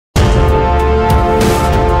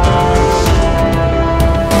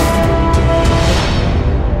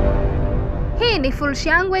ni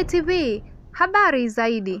Fullshangwe TV, habari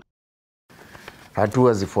zaidi.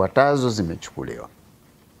 Hatua zifuatazo zimechukuliwa.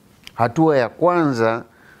 Hatua ya kwanza,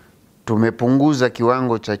 tumepunguza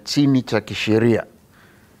kiwango cha chini cha kisheria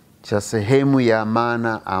cha sehemu ya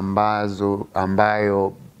amana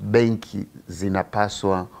ambayo benki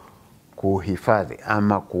zinapaswa kuhifadhi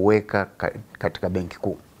ama kuweka katika Benki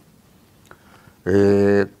Kuu.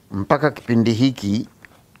 Mpaka kipindi hiki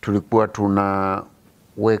tulikuwa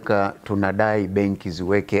tunadai benki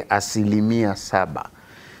ziweke 7%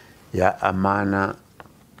 ya amana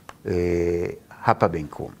hapa Benki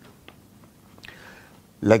Kuu.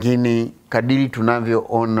 Lakini kadiri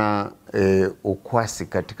tunavyoona ukwasi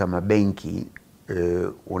katika mabenki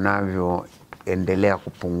unavyoendelea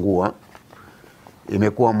kupungua,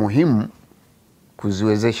 imekuwa muhimu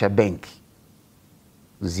kuziwezesha benki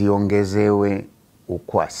ziongezewe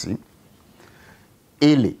ukwasi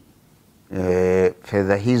ili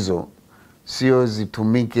fedha hizo sio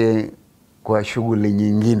zitumike kwa shughuli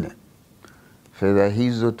nyingine. Fedha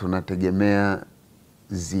hizo tunategemea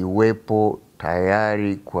ziwepo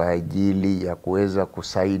tayari kwa ajili ya kuweza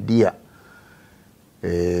kusaidia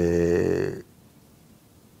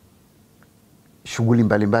shughuli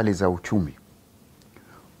mbalimbali za uchumi.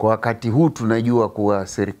 Kwa wakati huu tunajua kuwa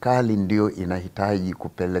serikali ndio inahitaji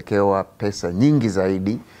kupelekewa pesa nyingi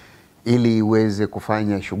zaidi ili iweze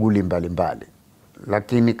kufanya shughuli mbalimbali.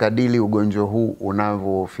 Lakini kadiri ugonjwa huu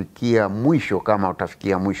unavyofikia mwisho, kama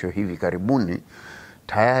utafikia mwisho hivi karibuni,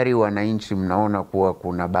 tayari wananchi mnaona kuwa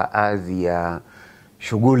kuna baadhi ya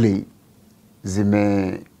shughuli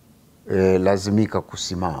lazimika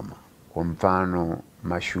kusimama. Kwa mfano,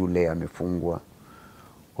 mashule yamefungwa,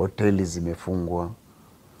 hoteli zimefungwa,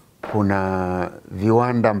 kuna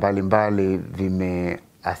viwanda mbalimbali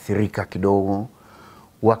vimeathirika kidogo.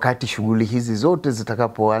 Wakati shughuli hizi zote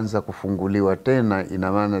zitakapoanza kufunguliwa tena,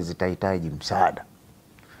 ina maana zitahitaji msaada,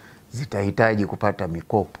 zitahitaji kupata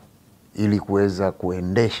mikopo ili kuweza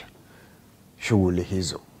kuendesha shughuli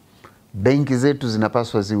hizo. Benki zetu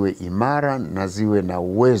zinapaswa ziwe imara na ziwe na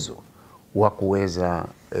uwezo wa kuweza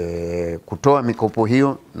kutoa mikopo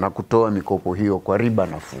hiyo na kutoa mikopo hiyo kwa riba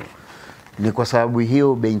nafuu. Ni kwa sababu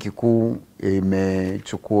hiyo Benki Kuu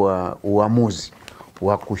imechukua uamuzi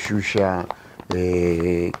wa kushusha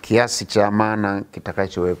kiasi cha amana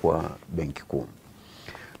kitakachowekwa Benki Kuu.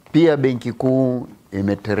 Pia Benki Kuu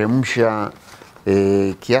imeteremsha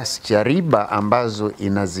kiasi cha riba ambazo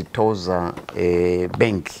inazitoza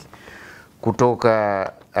benki kutoka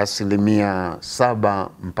 7%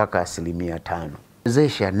 mpaka 5%.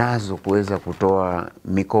 Wezesha nazo kuweza kutoa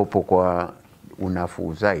mikopo kwa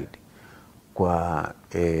unafuu zaidi kwa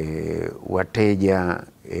wateja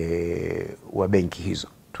wa benki hizo.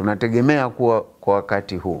 Tunategemea kuwa kwa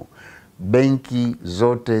wakati huu benki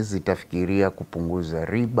zote zitafikiria kupunguza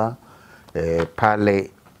riba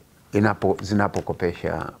pale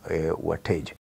zinapokopesha wateja.